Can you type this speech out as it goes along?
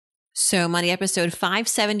So Money episode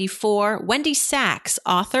 574, Wendy Sachs,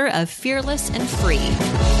 author of Fearless and Free.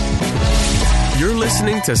 You're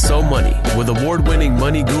listening to So Money with award-winning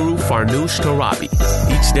money guru Farnoosh Torabi.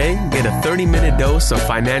 Each day, get a 30-minute dose of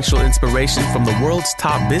financial inspiration from the world's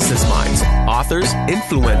top business minds, authors,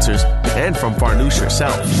 influencers, and from Farnoosh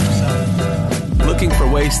herself. Looking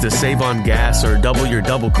for ways to save on gas or double your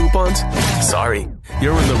double coupons? Sorry,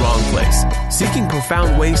 you're in the wrong place. Seeking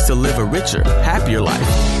profound ways to live a richer, happier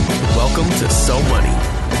life. Welcome to So Money.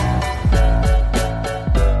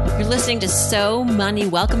 You're listening to So Money.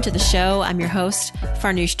 Welcome to the show. I'm your host,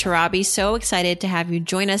 Farnoosh Torabi. So excited to have you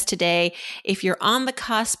join us today. If you're on the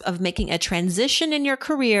cusp of making a transition in your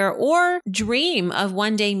career or dream of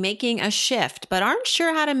one day making a shift, but aren't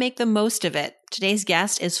sure how to make the most of it, today's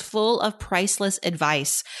guest is full of priceless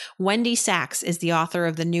advice. Wendy Sachs is the author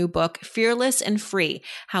of the new book, Fearless and Free: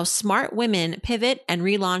 How Smart Women Pivot and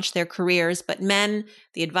Relaunch Their Careers, but Men,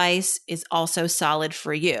 the advice is also solid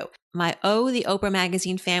for you. My the Oprah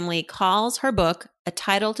Magazine family calls her book a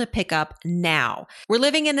title to pick up now. We're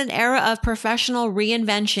living in an era of professional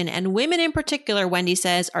reinvention, and women in particular, Wendy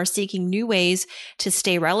says, are seeking new ways to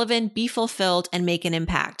stay relevant, be fulfilled, and make an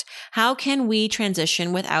impact. How can we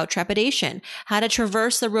transition without trepidation? How to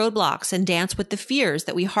traverse the roadblocks and dance with the fears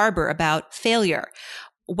that we harbor about failure.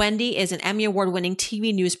 Wendy is an Emmy Award-winning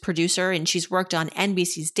TV news producer, and she's worked on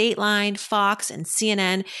NBC's Dateline, Fox, and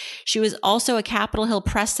CNN. She was also a Capitol Hill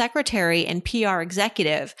press secretary and PR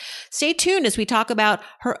executive. Stay tuned as we talk about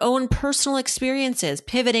her own personal experiences,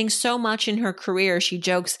 pivoting so much in her career. She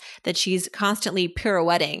jokes that she's constantly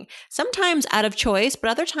pirouetting, sometimes out of choice, but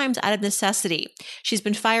other times out of necessity. She's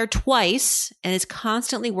been fired twice and is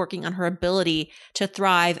constantly working on her ability to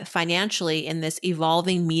thrive financially in this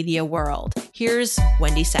evolving media world. Here's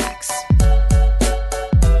Wendy Sachs.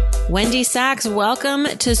 Wendy Sachs, welcome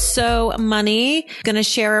to So Money. Going to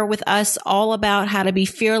share with us all about how to be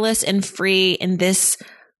fearless and free in this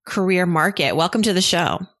career market. Welcome to the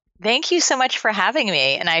show. Thank you so much for having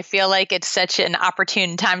me. And I feel like it's such an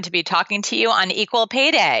opportune time to be talking to you on Equal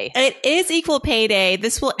Pay Day. It is Equal Pay Day.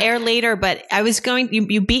 This will air later, but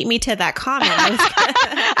you beat me to that comment.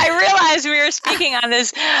 I realized we were speaking on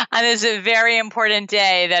this very important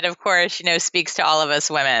day that, of course, speaks to all of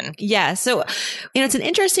us women. Yeah. So, it's an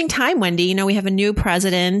interesting time, Wendy. We have a new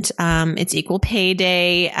president. It's Equal Pay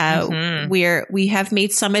Day. We have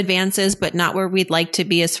made some advances, but not where we'd like to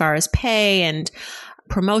be as far as pay and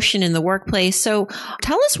promotion in the workplace. So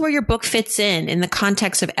tell us where your book fits in the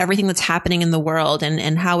context of everything that's happening in the world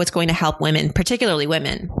and how it's going to help women, particularly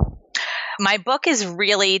women. My book is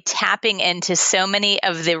really tapping into so many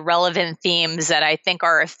of the relevant themes that I think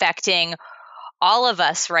are affecting all of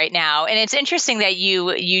us right now. And it's interesting that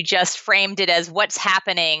you just framed it as what's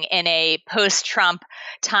happening in a post-Trump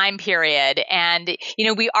time period. And,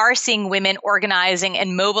 we are seeing women organizing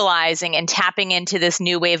and mobilizing and tapping into this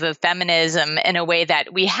new wave of feminism in a way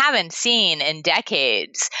that we haven't seen in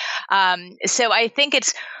decades. So I think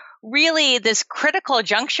it's really this critical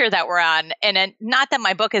juncture that we're on. And not that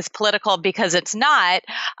my book is political, because it's not,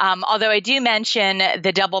 although I do mention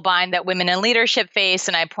the double bind that women in leadership face.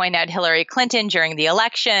 And I point out Hillary Clinton during the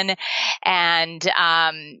election and,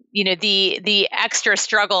 the extra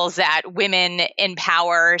struggles that women in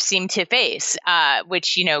power seem to face,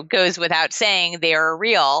 which, goes without saying they are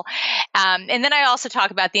real. And then I also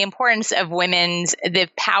talk about the importance of the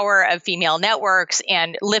power of female networks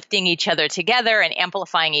and lifting each other together and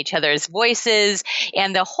amplifying each other's voices,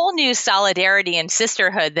 and the whole new solidarity and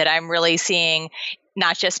sisterhood that I'm really seeing,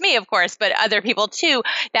 not just me, of course, but other people too,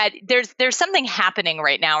 that there's something happening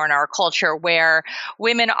right now in our culture where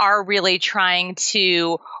women are really trying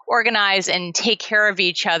to organize and take care of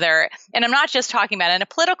each other. And I'm not just talking about in a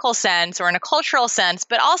political sense or in a cultural sense,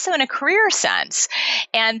 but also in a career sense.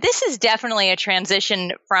 And this is definitely a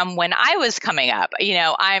transition from when I was coming up.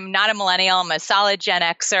 I'm not a millennial, I'm a solid Gen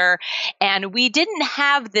Xer, and we didn't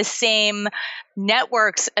have the same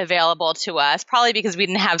networks available to us, probably because we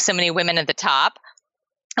didn't have so many women at the top.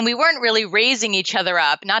 And we weren't really raising each other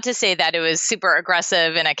up, not to say that it was super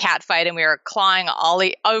aggressive in a cat fight and we were clawing all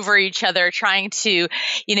over each other, trying to,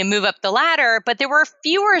 move up the ladder, but there were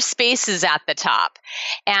fewer spaces at the top.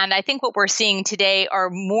 And I think what we're seeing today are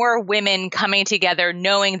more women coming together,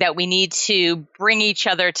 knowing that we need to bring each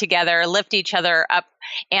other together, lift each other up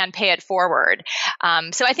and pay it forward.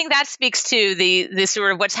 So I think that speaks to the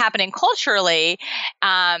sort of what's happening culturally,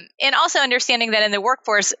 and also understanding that in the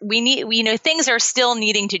workforce, things are still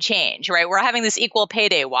needing to change, right? We're having this equal pay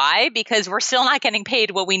day. Why? Because we're still not getting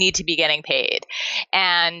paid what we need to be getting paid.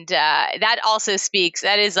 And that also speaks,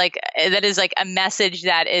 that is like a message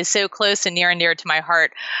that is so close and near to my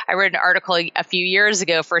heart. I wrote an article a few years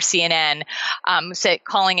ago for CNN,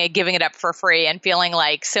 calling it "Giving It Up for Free," and feeling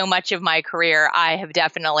like so much of my career, I have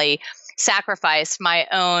definitely sacrificed my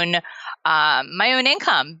own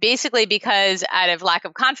income, basically because out of lack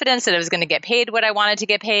of confidence that I was going to get paid what I wanted to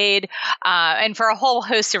get paid, and for a whole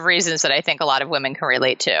host of reasons that I think a lot of women can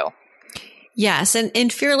relate to. Yes. And in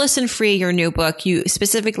Fearless and Free, your new book, you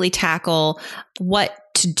specifically tackle what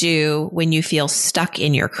to do when you feel stuck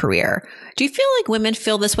in your career. Do you feel like women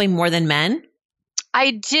feel this way more than men?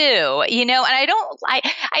 I do, and I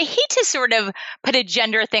hate to sort of put a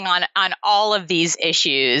gender thing on all of these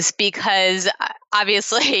issues because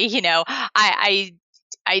obviously,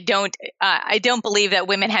 I don't believe that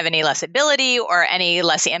women have any less ability or any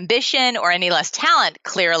less ambition or any less talent,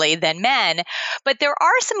 clearly, than men. But there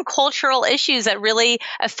are some cultural issues that really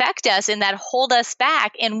affect us and that hold us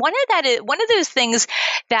back. And one of those things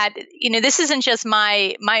that, this isn't just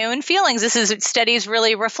my own feelings. Studies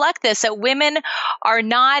really reflect this, that women are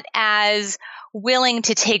not as willing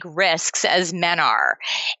to take risks as men are.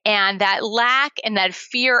 And that lack and that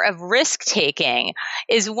fear of risk taking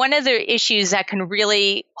is one of the issues that can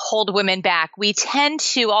really hold women back. We tend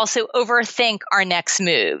to also overthink our next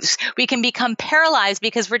moves. We can become paralyzed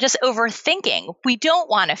because we're just overthinking. We don't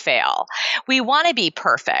want to fail. We want to be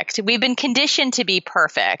perfect. We've been conditioned to be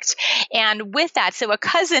perfect. And with that, so a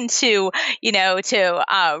cousin to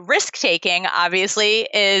risk taking obviously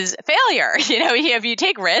is failure. If you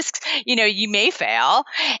take risks, you may fail.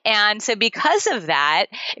 And so because of that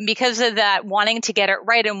wanting to get it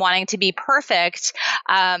right and wanting to be perfect,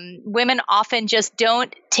 women often just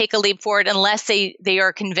don't take a leap forward unless they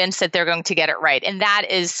are convinced that they're going to get it right. And that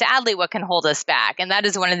is sadly what can hold us back. And that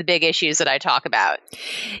is one of the big issues that I talk about.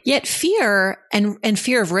 Yet fear and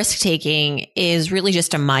fear of risk taking is really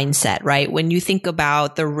just a mindset, right? When you think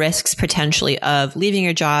about the risks potentially of leaving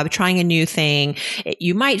your job, trying a new thing,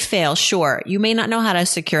 you might fail. Sure. You may not know how to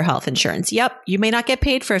secure health insurance. Yep. You may not get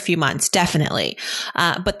paid for a few months. Definitely.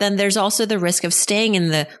 But then there's also the risk of staying in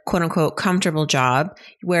the quote unquote comfortable job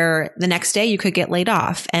where the next day you could get laid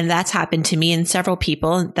off. And that's happened to me and several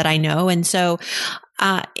people that I know. And so,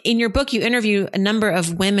 in your book, you interview a number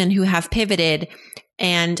of women who have pivoted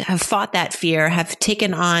and have fought that fear, have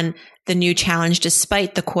taken on the new challenge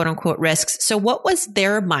despite the quote unquote risks. So what was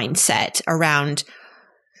their mindset around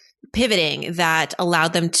pivoting that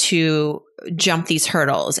allowed them to jump these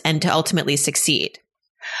hurdles and to ultimately succeed?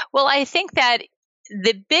 Well, I think that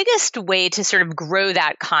the biggest way to sort of grow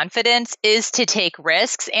that confidence is to take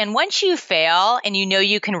risks. And once you fail and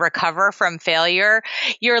you can recover from failure,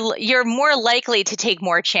 you're more likely to take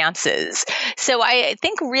more chances. So I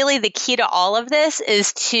think really the key to all of this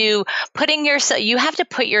is to you have to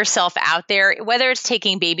put yourself out there, whether it's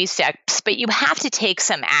taking baby steps, but you have to take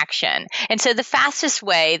some action. And so the fastest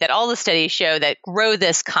way that all the studies show that grow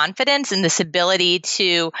this confidence and this ability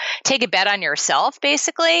to take a bet on yourself,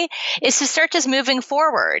 basically, is to start just moving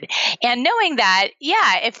forward and knowing that,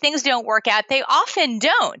 if things don't work out, they often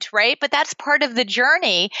don't, right? But that's part of the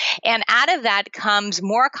journey. And out of that comes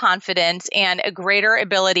more confidence and a greater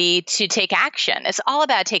ability to take action. It's all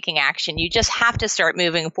about taking action. You just have to start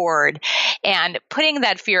moving forward and putting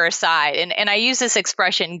that fear aside. And I use this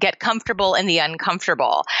expression, get comfortable in the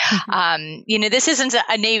uncomfortable. Mm-hmm. This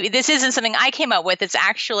isn't something I came up with. It's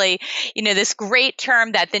actually, this great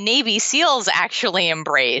term that the Navy SEALs actually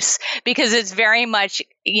embrace because it's very much,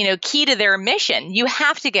 key to their mission. You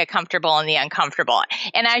have to get comfortable in the uncomfortable.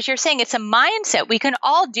 And as you're saying, it's a mindset. We can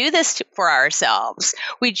all do this for ourselves.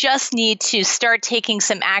 We just need to start taking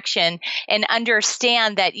some action and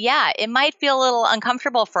understand that, it might feel a little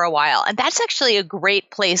uncomfortable for a while. And that's actually a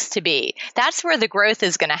great place to be. That's where the growth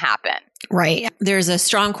is going to happen. Right. There's a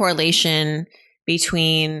strong correlation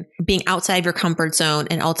between being outside of your comfort zone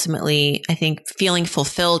and ultimately, I think, feeling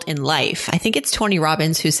fulfilled in life. I think it's Tony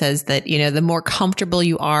Robbins who says that, the more comfortable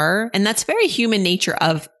you are, and that's very human nature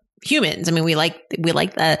of humans. I mean, we like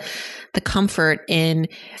the comfort in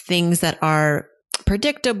things that are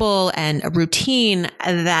predictable and a routine.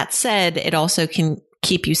 That said, it also can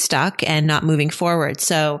keep you stuck and not moving forward.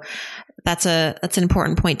 So that's an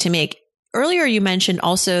important point to make. Earlier, you mentioned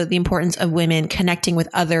also the importance of women connecting with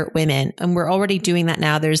other women, and we're already doing that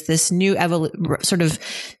now. There's this new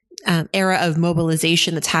era of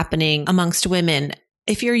mobilization that's happening amongst women.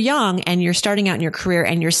 if you're young and you're starting out in your career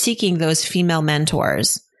and you're seeking those female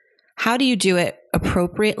mentors, how do you do it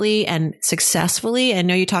appropriately and successfully? I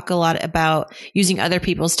know you talk a lot about using other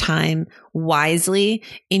people's time wisely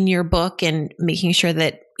in your book and making sure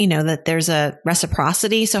that, that there's a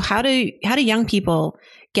reciprocity. So how do young people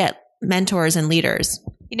get mentors and leaders?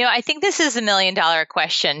 I think this is $1 million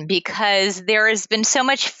question because there has been so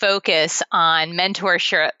much focus on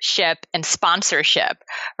mentorship and sponsorship,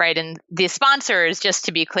 right? And the sponsors, just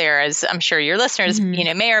to be clear, as I'm sure your listeners,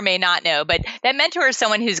 may or may not know, but that mentor is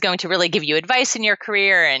someone who's going to really give you advice in your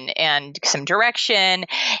career and some direction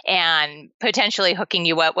and potentially hooking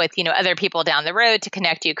you up with, other people down the road to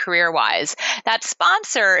connect you career-wise. That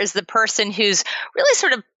sponsor is the person who's really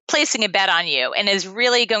sort of placing a bet on you and is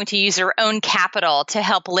really going to use their own capital to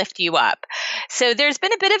help lift you up. So there's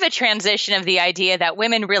been a bit of a transition of the idea that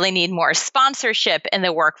women really need more sponsorship in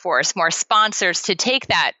the workforce, more sponsors to take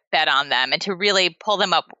that bet on them and to really pull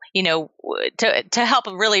them up, to help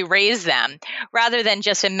really raise them, rather than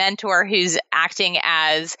just a mentor who's acting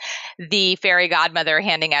as the fairy godmother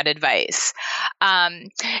handing out advice.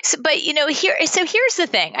 Here's the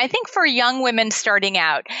thing. I think for young women starting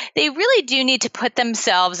out, they really do need to put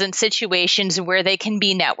themselves in situations where they can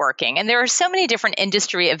be networking. And there are so many different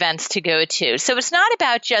industry events to go to. So it's not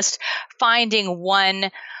about just finding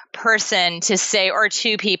one person to say, or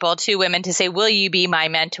two women to say, will you be my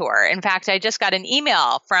mentor? In fact, I just got an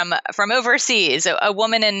email from overseas. A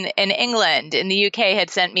woman in England, in the UK, had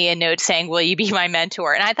sent me a note saying, will you be my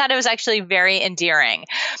mentor? And I thought it was actually very endearing.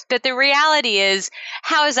 But the reality is,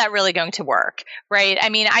 how is that really going to work? Right? I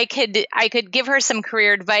mean, I could give her some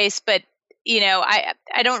career advice, but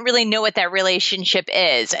I don't really know what that relationship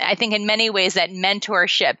is. I think in many ways that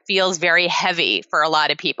mentorship feels very heavy for a lot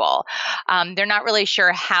of people. They're not really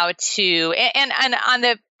sure how to, and on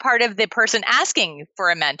the part of the person asking for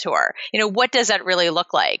a mentor, what does that really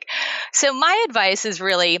look like? So my advice is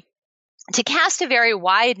really to cast a very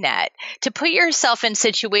wide net, to put yourself in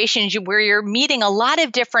situations where you're meeting a lot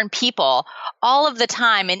of different people all of the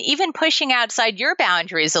time, and even pushing outside your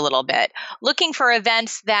boundaries a little bit, looking for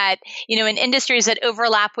events that, in industries that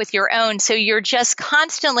overlap with your own. So you're just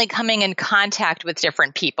constantly coming in contact with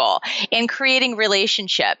different people and creating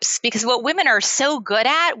relationships, because what women are so good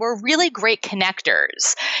at, we're really great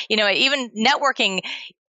connectors. Even networking,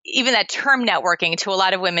 even that term networking to a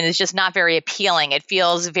lot of women is just not very appealing. It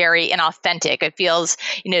feels very inauthentic. It feels,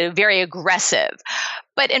 very aggressive.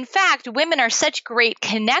 But in fact, women are such great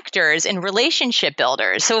connectors and relationship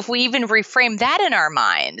builders. So if we even reframe that in our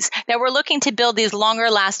minds, that we're looking to build these longer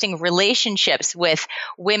lasting relationships with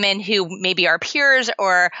women who maybe are peers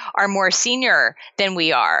or are more senior than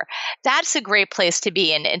we are, that's a great place to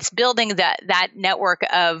be. And it's building that network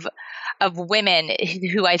of women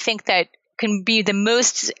who I think that can be the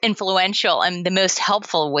most influential and the most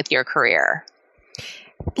helpful with your career.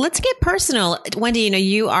 Let's get personal. Wendy,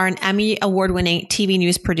 you are an Emmy award-winning TV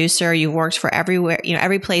news producer. You've worked for everywhere,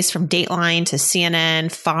 every place from Dateline to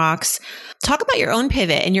CNN, Fox. Talk about your own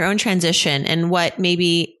pivot and your own transition and what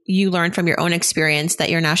maybe you learned from your own experience that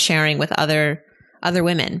you're now sharing with other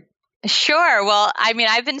women. Sure. Well,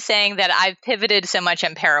 I've been saying that I've pivoted so much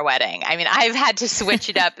I'm pirouetting. I've had to switch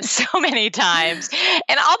it up so many times.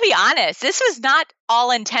 And I'll be honest, this was not all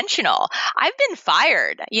intentional. I've been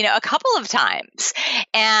fired, a couple of times.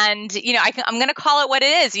 And, I'm going to call it what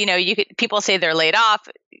it is. People say they're laid off.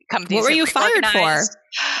 Companies what were you fired for?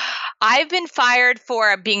 I've been fired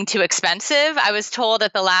for being too expensive. I was told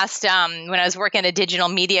at the last, when I was working at a digital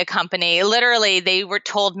media company, literally they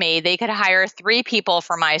told me they could hire 3 people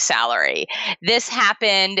for my salary. This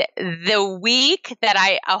happened the week that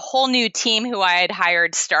a whole new team who I had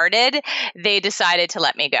hired started. They decided to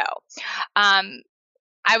let me go.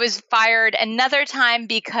 I was fired another time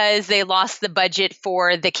because they lost the budget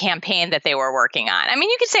for the campaign that they were working on.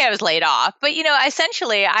 You could say I was laid off, but,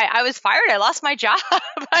 essentially I was fired. I lost my job.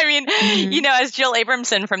 As Jill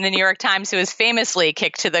Abramson from the New York Times, who was famously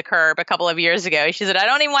kicked to the curb a couple of years ago, she said, I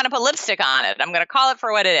don't even want to put lipstick on it. I'm going to call it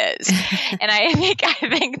for what it is. And I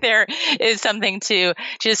think there is something to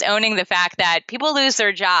just owning the fact that people lose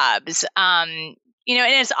their jobs. And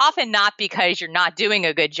it's often not because you're not doing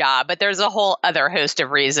a good job, but there's a whole other host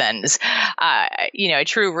of reasons. A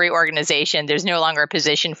true reorganization, there's no longer a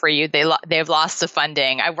position for you. They've lost the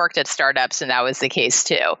funding. I worked at startups and that was the case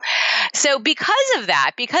too. So because of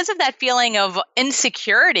that feeling of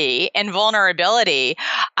insecurity and vulnerability,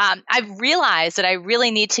 I've realized that I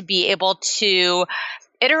really need to be able to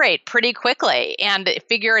iterate pretty quickly and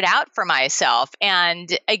figure it out for myself. And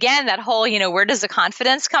again, that whole, where does the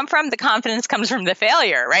confidence come from? The confidence comes from the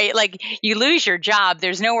failure, right? Like you lose your job,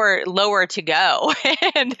 there's nowhere lower to go.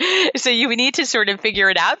 And so you need to sort of figure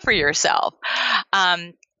it out for yourself.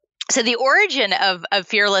 So the origin of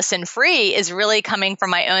Fearless and Free is really coming from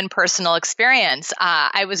my own personal experience.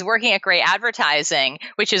 I was working at Gray Advertising,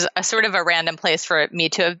 which is a sort of a random place for me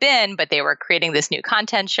to have been, but they were creating this new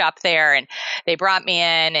content shop there, and they brought me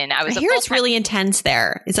in, and I hear it's really intense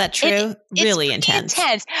there. Is that true? It's really intense.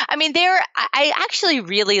 I mean, I actually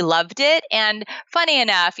really loved it. And funny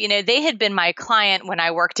enough, they had been my client when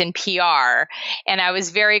I worked in PR, and I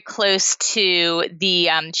was very close to the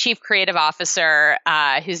chief creative officer,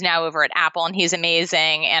 who's now over at Apple, and he's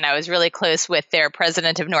amazing. And I was really close with their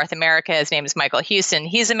president of North America. His name is Michael Houston.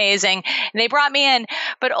 He's amazing. And they brought me in,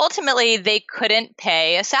 but ultimately they couldn't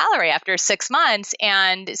pay a salary after 6 months.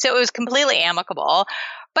 And so it was completely amicable.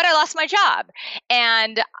 But I lost my job.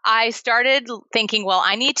 And I started thinking, well,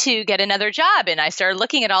 I need to get another job. And I started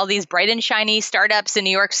looking at all these bright and shiny startups in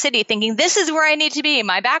New York City, thinking, this is where I need to be.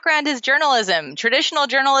 My background is journalism. Traditional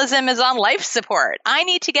journalism is on life support. I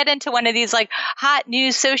need to get into one of these like hot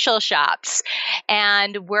new social shops.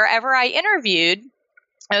 And wherever I interviewed,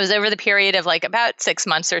 it was over the period of like about 6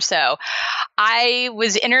 months or so, I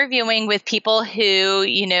was interviewing with people who,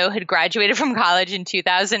 had graduated from college in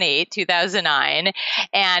 2008, 2009,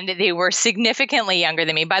 and they were significantly younger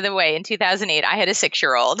than me. By the way, in 2008, I had a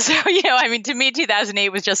 6-year-old. So, to me, 2008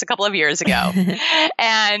 was just a couple of years ago.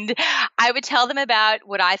 And I would tell them about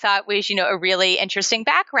what I thought was, a really interesting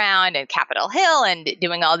background at Capitol Hill and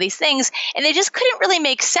doing all these things. And they just couldn't really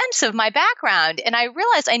make sense of my background. And I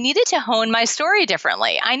realized I needed to hone my story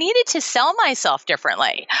differently. I needed to sell myself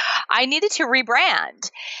differently. I needed to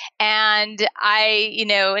rebrand. And I,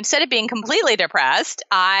 instead of being completely depressed,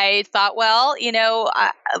 I thought, well,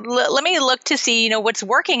 let me look to see, what's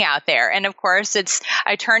working out there. And of course,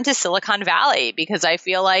 I turned to Silicon Valley because I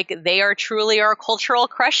feel like they are truly our cultural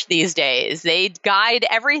crush these days. They guide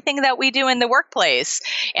everything that we do in the workplace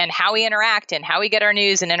and how we interact and how we get our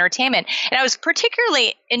news and entertainment. And I was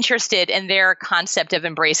particularly interested in their concept of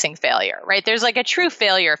embracing failure, right? There's like a true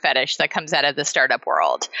failure fetish that comes out of the startup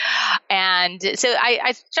world. And so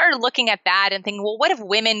I started looking at that and thinking, well, what if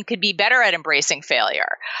women could be better at embracing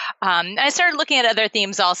failure? And I started looking at other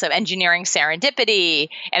themes also, engineering serendipity,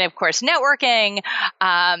 and of course, networking,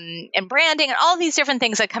 and branding, and all these different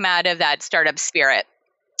things that come out of that startup spirit.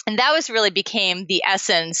 And that really became the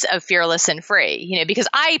essence of Fearless and Free, because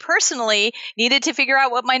I personally needed to figure out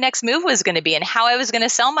what my next move was going to be and how I was going to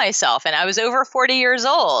sell myself. And I was over 40 years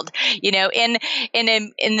old, in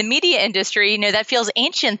the media industry, that feels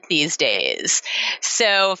ancient these days.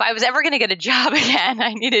 So if I was ever going to get a job again,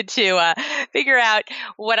 I needed to figure out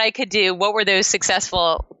what I could do. What were those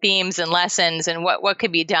successful themes and lessons, and what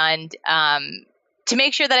could be done to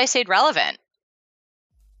make sure that I stayed relevant.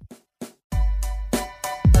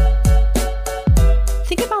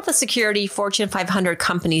 Think about the security Fortune 500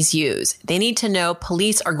 companies use. They need to know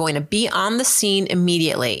police are going to be on the scene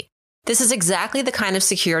immediately. This is exactly the kind of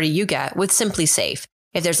security you get with Simply Safe.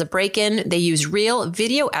 If there's a break-in, they use real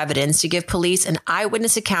video evidence to give police an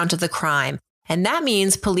eyewitness account of the crime. And that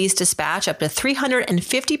means police dispatch up to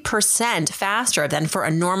 350% faster than for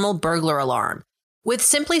a normal burglar alarm. With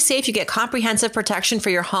Simply Safe, you get comprehensive protection for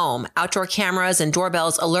your home. Outdoor cameras and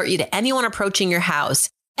doorbells alert you to anyone approaching your house.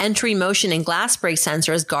 Entry, motion, and glass break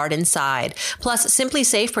sensors guard inside. Plus, Simply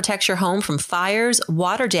Safe protects your home from fires,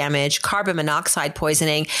 water damage, carbon monoxide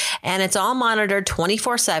poisoning, and it's all monitored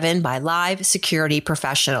 24/7 by live security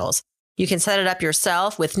professionals. You can set it up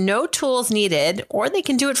yourself with no tools needed, or they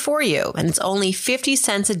can do it for you, and it's only 50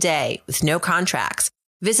 cents a day with no contracts.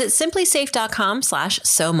 Visit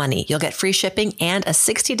simplysafe.com/SoMoney. You'll get free shipping and a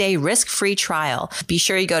 60-day risk-free trial. Be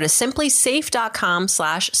sure you go to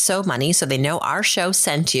simplysafe.com/SoMoney so they know our show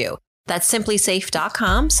sent you. That's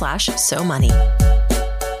simplysafe.com/SoMoney.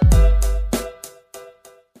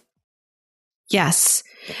 Yes.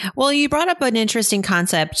 Well, you brought up an interesting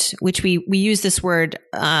concept, which we use this word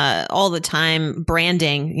all the time,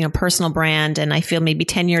 branding, personal brand. And I feel maybe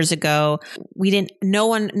 10 years ago,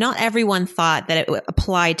 not everyone thought that it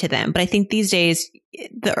applied to them. But I think these days,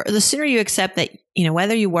 the sooner you accept that,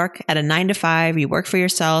 whether you work at a 9 to 5, you work for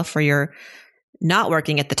yourself, or you're not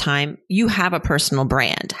working at the time, you have a personal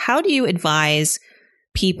brand. How do you advise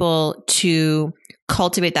people to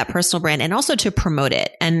cultivate that personal brand and also to promote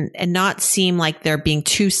it and not seem like they're being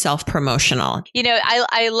too self-promotional?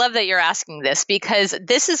 I love that you're asking this, because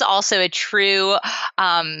this is also a true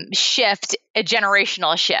shift, a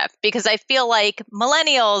generational shift, because I feel like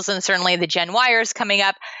millennials and certainly the Gen Yers coming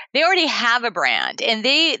up, they already have a brand and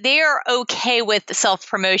they are okay with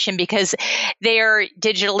self-promotion because they are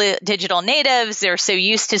digital natives. They're so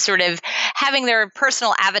used to sort of having their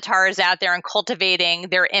personal avatars out there and cultivating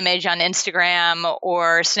their image on Instagram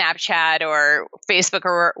or Snapchat or Facebook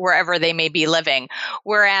or wherever they may be living.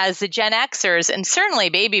 Whereas the Gen Xers and certainly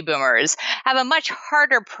baby boomers have a much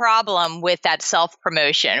harder problem with that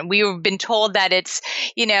self-promotion. We've been told that it's,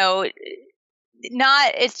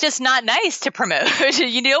 it's just not nice to promote.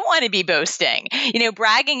 You don't want to be boasting.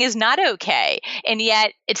 Bragging is not okay. And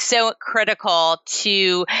yet it's so critical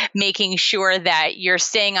to making sure that you're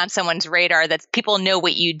staying on someone's radar, that people know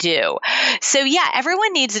what you do. So yeah,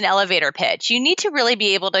 everyone needs an elevator pitch. You need to really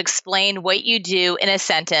be able to explain what you do in a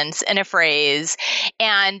sentence, in a phrase,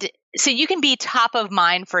 and so you can be top of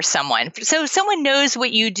mind for someone. So someone knows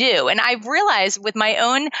what you do. And I've realized with my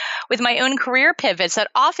own career pivots that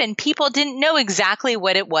often people didn't know exactly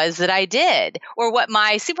what it was that I did or what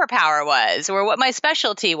my superpower was or what my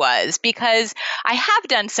specialty was, because I have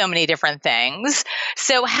done so many different things.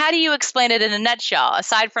 So how do you explain it in a nutshell,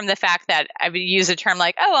 aside from the fact that I would use a term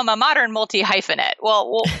like, oh, I'm a modern multi-hyphenate?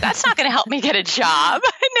 Well, that's not going to help me get a job.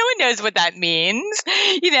 No one knows what that means.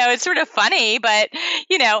 It's sort of funny, but,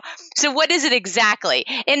 so what is it exactly?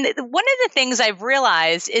 And one of the things I've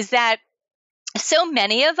realized is that so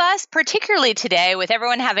many of us, particularly today, with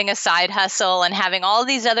everyone having a side hustle and having all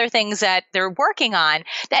these other things that they're working on,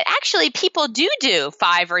 that actually people do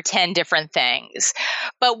 5 or 10 different things.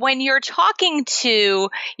 But when you're talking to,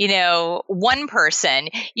 one person,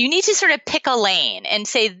 you need to sort of pick a lane and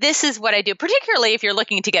say, this is what I do, particularly if you're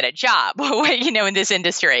looking to get a job, in this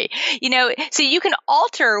industry. So you can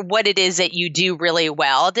alter what it is that you do really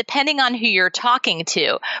well, depending on who you're talking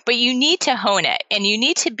to, but you need to hone it and you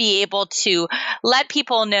need to be able to let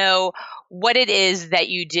people know what it is that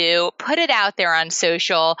you do, put it out there on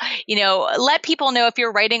social, let people know if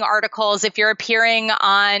you're writing articles, if you're appearing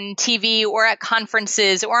on TV or at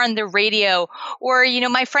conferences or on the radio, or,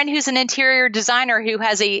 my friend who's an interior designer who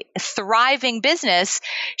has a thriving business,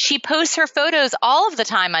 she posts her photos all of the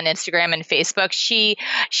time on Instagram and Facebook.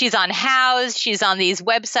 She's on Houzz, she's on these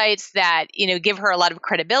websites that, give her a lot of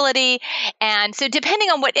credibility. And so depending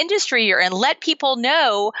on what industry you're in, let people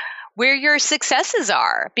know where your successes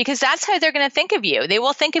are, because that's how they're going to think of you. They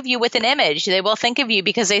will think of you with an image. They will think of you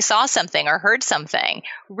because they saw something or heard something.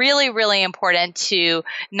 Really, really important to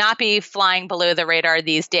not be flying below the radar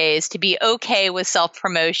these days, to be okay with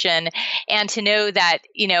self-promotion and to know that,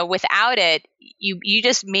 without it, you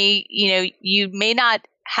just may, you may not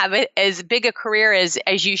have as big a career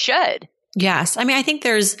as you should. Yes. I mean, I think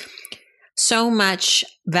there's so much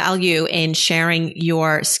value in sharing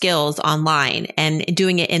your skills online and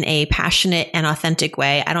doing it in a passionate and authentic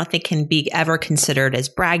way. I don't think can be ever considered as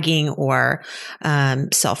bragging or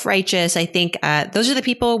self-righteous. I think those are the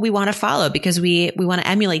people we want to follow because we want to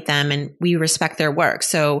emulate them and we respect their work.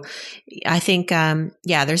 So I think,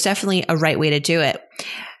 there's definitely a right way to do it.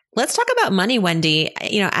 Let's talk about money, Wendy.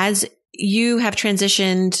 As you have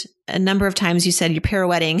transitioned a number of times, you said you're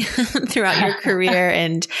pirouetting throughout your career.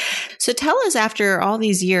 And so tell us, after all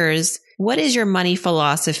these years, what is your money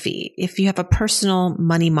philosophy? If you have a personal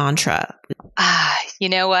money mantra? You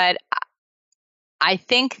know what? I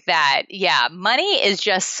think that, money is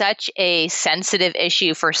just such a sensitive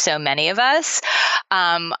issue for so many of us.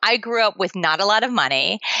 I grew up with not a lot of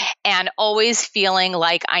money and always feeling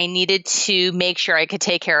like I needed to make sure I could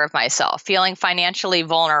take care of myself, feeling financially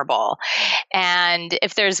vulnerable. And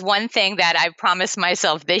if there's one thing that I've promised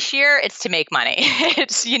myself this year, it's to make money.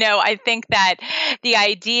 I think that the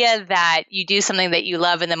idea that you do something that you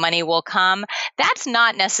love and the money will come, that's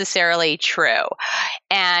not necessarily true.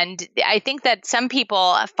 And I think that some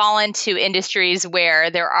people fall into industries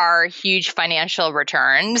where there are huge financial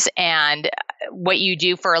returns and what you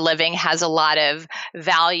do for a living has a lot of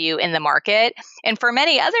value in the market. And for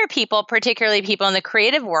many other people, particularly people in the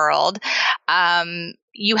creative world,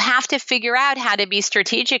 you have to figure out how to be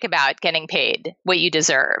strategic about getting paid what you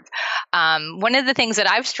deserve. One of the things that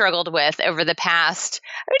I've struggled with over the past,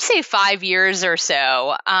 I would say 5 years or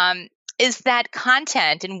so, is that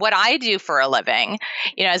content and what I do for a living,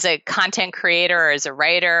 as a content creator, or as a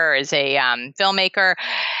writer, or as a filmmaker,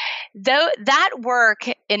 though that work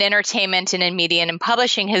in entertainment and in media and in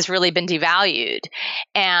publishing has really been devalued.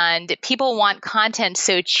 And people want content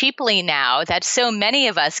so cheaply now that so many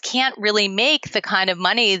of us can't really make the kind of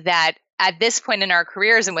money that at this point in our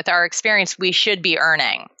careers and with our experience, we should be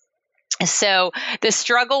earning. So the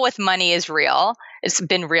struggle with money is real. It's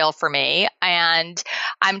been real for me. And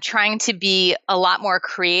I'm trying to be a lot more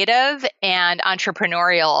creative and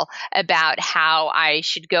entrepreneurial about how I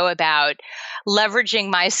should go about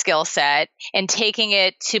leveraging my skill set and taking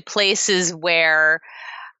it to places where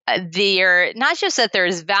not just that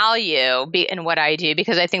there's value in what I do,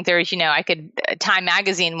 because I think there's, Time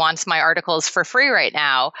Magazine wants my articles for free right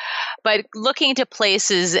now, but looking to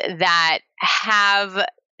places that have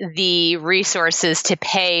the resources to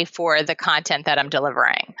pay for the content that I'm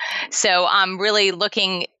delivering. So I'm really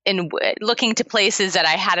looking to places that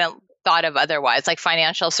I hadn't thought of otherwise, like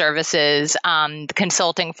financial services,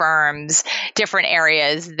 consulting firms, different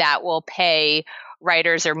areas that will pay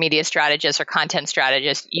writers or media strategists or content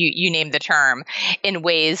strategists, you name the term, in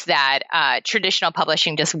ways that traditional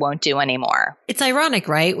publishing just won't do anymore. It's ironic,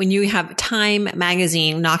 right? When you have Time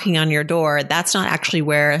Magazine knocking on your door, that's not actually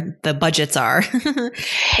where the budgets are.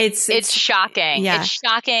 It's shocking. Yeah. It's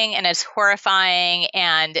shocking and it's horrifying.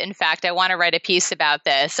 And in fact, I want to write a piece about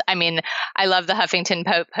this. I mean, I love the Huffington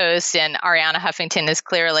Post, and Arianna Huffington is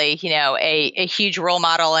clearly, a huge role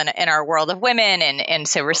model in our world of women and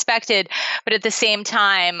so respected. But at the same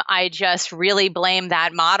time, I just really blame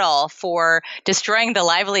that model for destroying the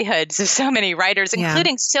livelihoods of so many writers,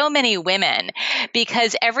 including so many women,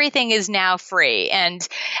 because everything is now free. And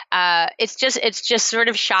it's just sort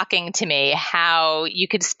of shocking to me how you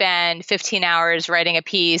could spend 15 hours writing a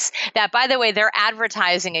piece that, by the way, they're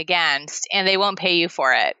advertising against, and they won't pay you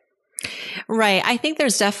for it. Right. I think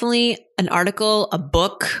there's definitely an article, a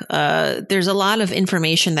book. There's a lot of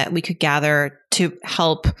information that we could gather to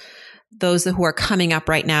help those who are coming up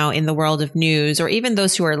right now in the world of news, or even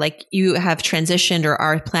those who are like you have transitioned or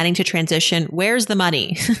are planning to transition. Where's the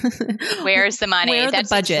money? Where's the money? Where are the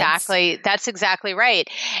budgets? That's exactly right.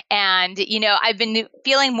 And, I've been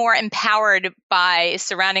feeling more empowered by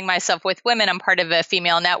surrounding myself with women. I'm part of a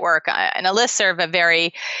female network and a listserv of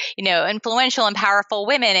very, influential and powerful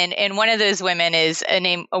women. And one of those women is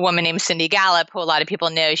a woman named Cindy Gallup, who a lot of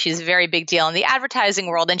people know. She's a very big deal in the advertising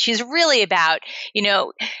world. And she's really about,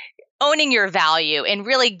 owning your value and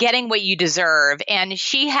really getting what you deserve. And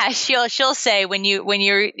she'll say when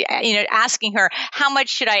you're asking her, how much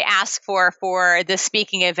should I ask for this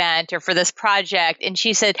speaking event or for this project? And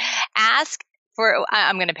she said,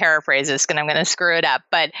 I'm going to paraphrase this and I'm going to screw it up,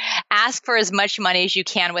 but ask for as much money as you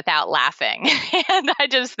can without laughing. And I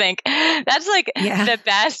just think that's the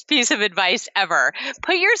best piece of advice ever.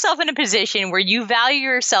 Put yourself in a position where you value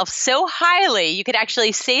yourself so highly, you could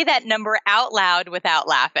actually say that number out loud without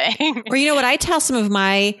laughing. Or what I tell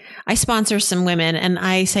I sponsor some women and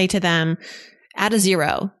I say to them, add a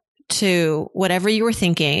 0 to whatever you were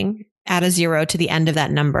thinking. Add a 0 to the end of that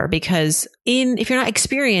number, because if you're not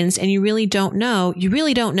experienced and you really don't know, you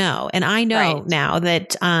really don't know. And I know now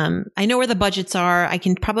that I know where the budgets are. I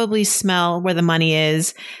can probably smell where the money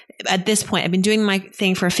is. At this point, I've been doing my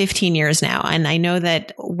thing for 15 years now. And I know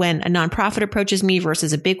that when a nonprofit approaches me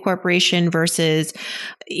versus a big corporation versus,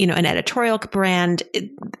 an editorial brand,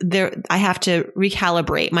 I have to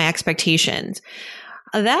recalibrate my expectations.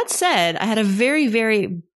 That said, I had a very,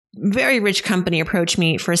 very very rich company approached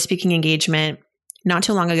me for a speaking engagement not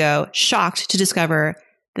too long ago, shocked to discover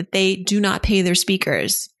that they do not pay their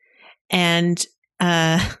speakers. And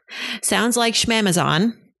sounds like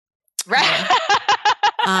Schmamazon. Right.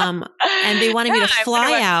 And they wanted me to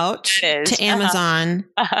fly out to Amazon,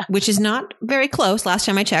 which is not very close. Last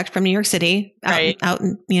time I checked, from New York City, out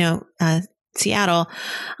in, Seattle.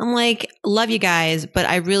 I'm like, love you guys, but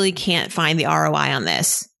I really can't find the ROI on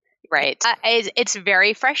this. Right. It's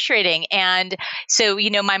very frustrating. And so,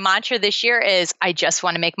 my mantra this year is I just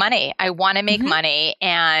want to make money. I want to make money.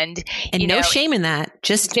 And no shame in that.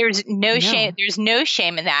 There's no shame. There's no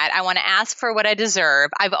shame in that. I want to ask for what I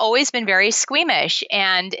deserve. I've always been very squeamish.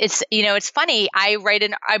 And it's funny. I write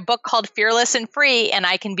a book called Fearless and Free, and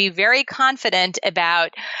I can be very confident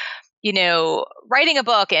about writing a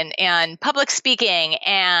book and public speaking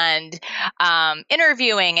and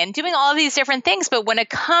interviewing and doing all of these different things. But when it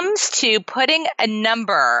comes to putting a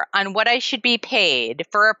number on what I should be paid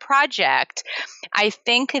for a project, I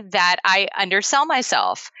think that I undersell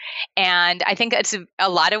myself. And I think that's a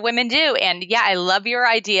lot of women do. And I love your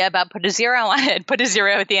idea about put a 0 on it, put a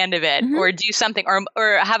 0 at the end of it, or do something,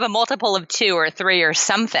 or have a multiple of 2 or 3 or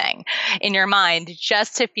something in your mind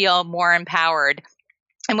just to feel more empowered.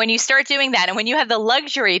 And when you start doing that, and when you have the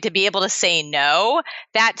luxury to be able to say no,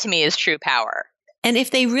 that to me is true power. And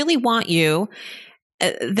if they really want you,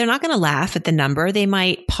 they're not going to laugh at the number. They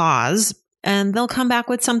might pause and they'll come back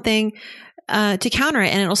with something to counter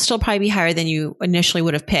it, and it'll still probably be higher than you initially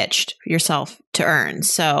would have pitched yourself to earn.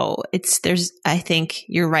 So I think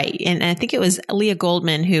you're right. And I think it was Leah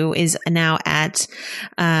Goldman, who is now at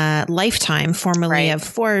Lifetime, formerly of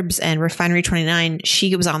Forbes and Refinery 29.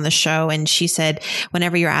 She was on the show and she said,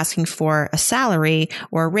 whenever you're asking for a salary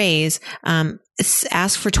or a raise,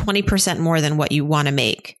 ask for 20% more than what you want to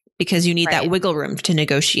make, because you need that wiggle room to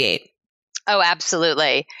negotiate. Oh,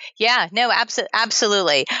 absolutely. Yeah, no,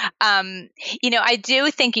 absolutely. I do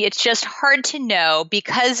think it's just hard to know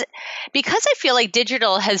because I feel like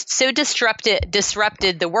digital has so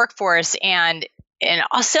disrupted the workforce and in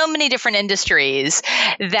so many different industries,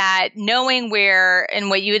 that knowing where,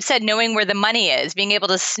 and what you had said, knowing where the money is, being able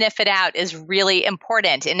to sniff it out is really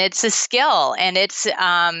important. And it's a skill, and it's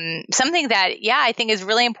something that, I think is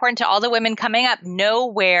really important to all the women coming up. Know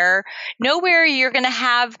where you're going to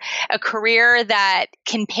have a career that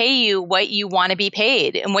can pay you what you want to be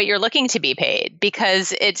paid and what you're looking to be paid,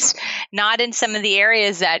 because it's not in some of the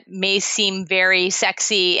areas that may seem very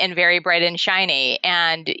sexy and very bright and shiny.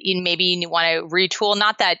 And maybe you want to tool,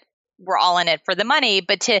 not that we're all in it for the money,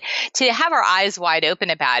 but to have our eyes wide open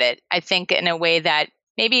about it. I think in a way that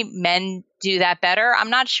maybe men do that better. I'm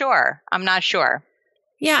not sure.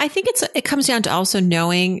 Yeah, I think it comes down to also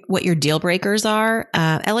knowing what your deal breakers are,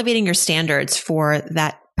 elevating your standards for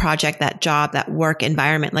that project, that job, that work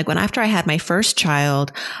environment. Like after I had my first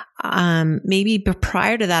child, maybe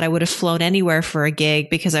prior to that, I would have flown anywhere for a gig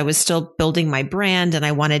because I was still building my brand and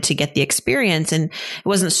I wanted to get the experience. And it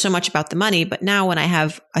wasn't so much about the money. But now when I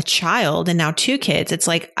have a child and now 2 kids, it's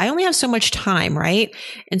like I only have so much time, right?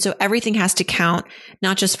 And so everything has to count,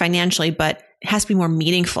 not just financially, but it has to be more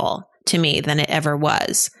meaningful to me than it ever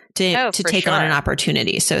was to take on an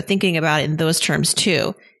opportunity. So thinking about it in those terms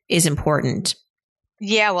too is important.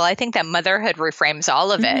 Yeah, well, I think that motherhood reframes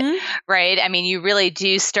all of it, right? I mean, you really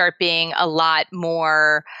do start being a lot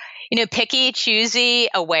more, picky, choosy,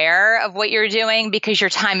 aware of what you're doing, because your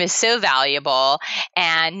time is so valuable.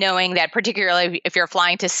 And knowing that, particularly if you're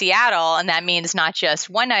flying to Seattle, and that means not just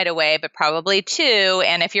one night away, but probably 2.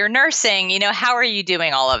 And if you're nursing, how are you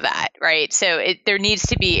doing all of that, right? So there needs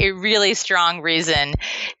to be a really strong reason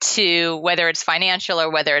to, whether it's financial or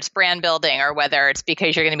whether it's brand building or whether it's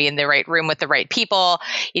because you're going to be in the right room with the right people,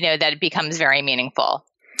 that it becomes very meaningful.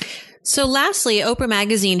 So lastly, Oprah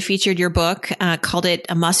Magazine featured your book, called it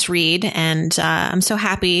a must read. And I'm so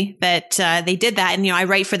happy that they did that. And, I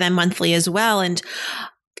write for them monthly as well. And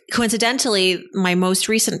coincidentally, my most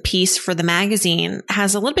recent piece for the magazine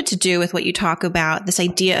has a little bit to do with what you talk about, this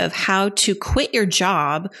idea of how to quit your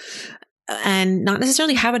job and not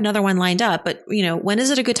necessarily have another one lined up. But, when is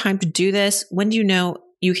it a good time to do this? When do you know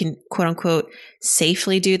you can, quote unquote,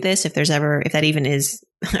 safely do this, if that even is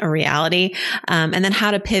a reality, and then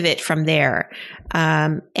how to pivot from there.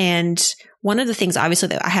 And one of the things obviously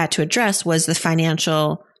that I had to address was the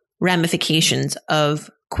financial ramifications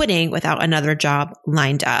of quitting without another job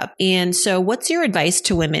lined up. And so what's your advice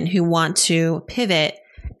to women who want to pivot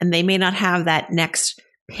and they may not have that next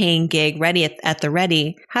paying gig ready at the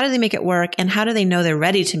ready? How do they make it work? And how do they know they're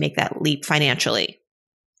ready to make that leap financially?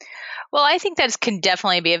 Well, I think that can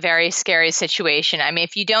definitely be a very scary situation. I mean,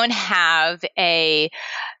 if you don't have a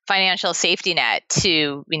financial safety net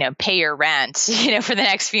to, pay your rent, for the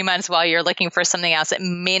next few months while you're looking for something else, it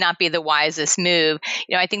may not be the wisest move.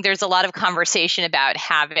 I think there's a lot of conversation about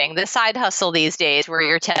having the side hustle these days where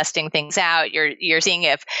you're testing things out. You're seeing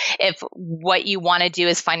if what you want to do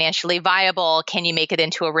is financially viable. Can you make it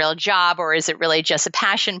into a real job, or is it really just a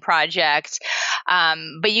passion project?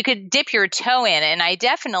 But you could dip your toe in, and I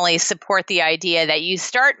definitely support the idea that you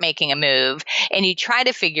start making a move and you try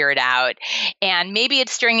to figure it out. And maybe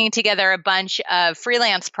it's stringing together a bunch of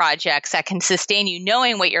freelance projects that can sustain you,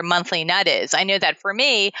 knowing what your monthly nut is. I know that for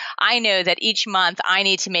me, I know that each month I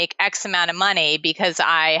need to make X amount of money because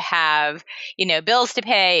I have, bills to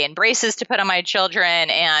pay and braces to put on my children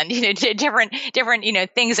and, different,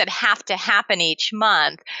 things that have to happen each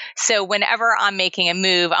month. So whenever I'm making a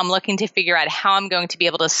move, I'm looking to figure out how I'm going to be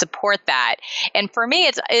able to support that. And for me,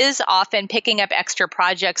 it is often picking up extra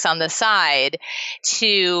projects on the side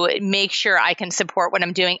to make sure I can support what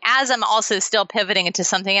I'm doing as I'm also still pivoting into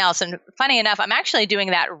something else. And funny enough, I'm actually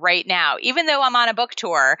doing that right now. Even though I'm on a book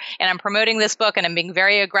tour and I'm promoting this book and I'm being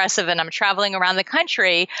very aggressive and I'm traveling around the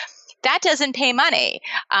country, that doesn't pay money.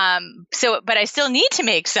 But I still need to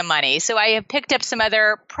make some money. So I have picked up some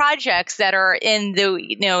other projects that are in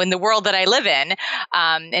the world that I live in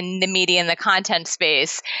the media and the content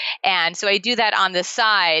space. And so I do that on the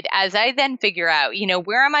side as I then figure out,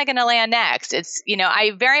 where am I going to land next? It's,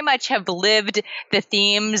 I very much have lived the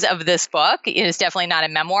themes of this book. It's definitely not a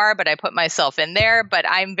memoir, but I put myself in there, but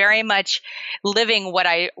I'm very much living what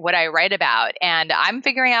I write about, and I'm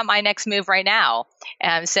figuring out my next move right now.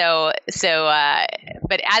 And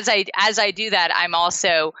but as I do that, I'm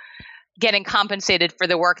also getting compensated for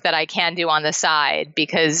the work that I can do on the side,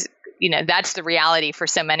 because that's the reality for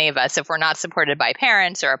so many of us. If we're not supported by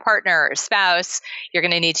parents or a partner or a spouse, you're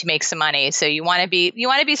going to need to make some money. So you want to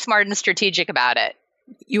be smart and strategic about it.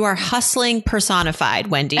 You are hustling personified,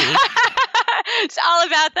 Wendy. It's all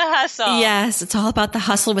about the hustle. Yes, it's all about the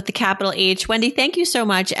hustle with the capital H. Wendy, thank you so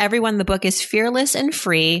much. Everyone, the book is Fearless and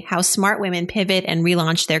Free: How Smart Women Pivot and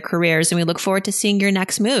Relaunch Their Careers. And we look forward to seeing your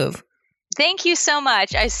next move. Thank you so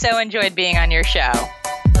much. I so enjoyed being on your show.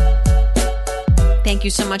 Thank you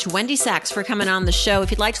so much, Wendy Sachs, for coming on the show.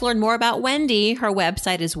 If you'd like to learn more about Wendy, her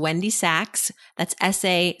website is Wendy Sachs. That's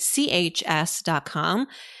SACHS.com.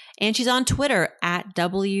 And she's on Twitter at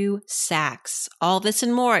WSachs. All this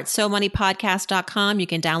and more at SoMoneyPodcast.com. You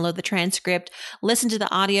can download the transcript, listen to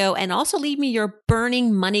the audio, and also leave me your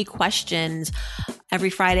burning money questions.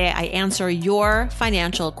 Every Friday, I answer your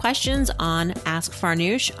financial questions on Ask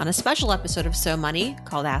Farnoosh on a special episode of So Money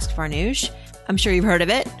called Ask Farnoosh. I'm sure you've heard of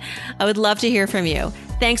it. I would love to hear from you.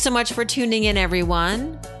 Thanks so much for tuning in,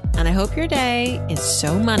 everyone. And I hope your day is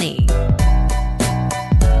so money.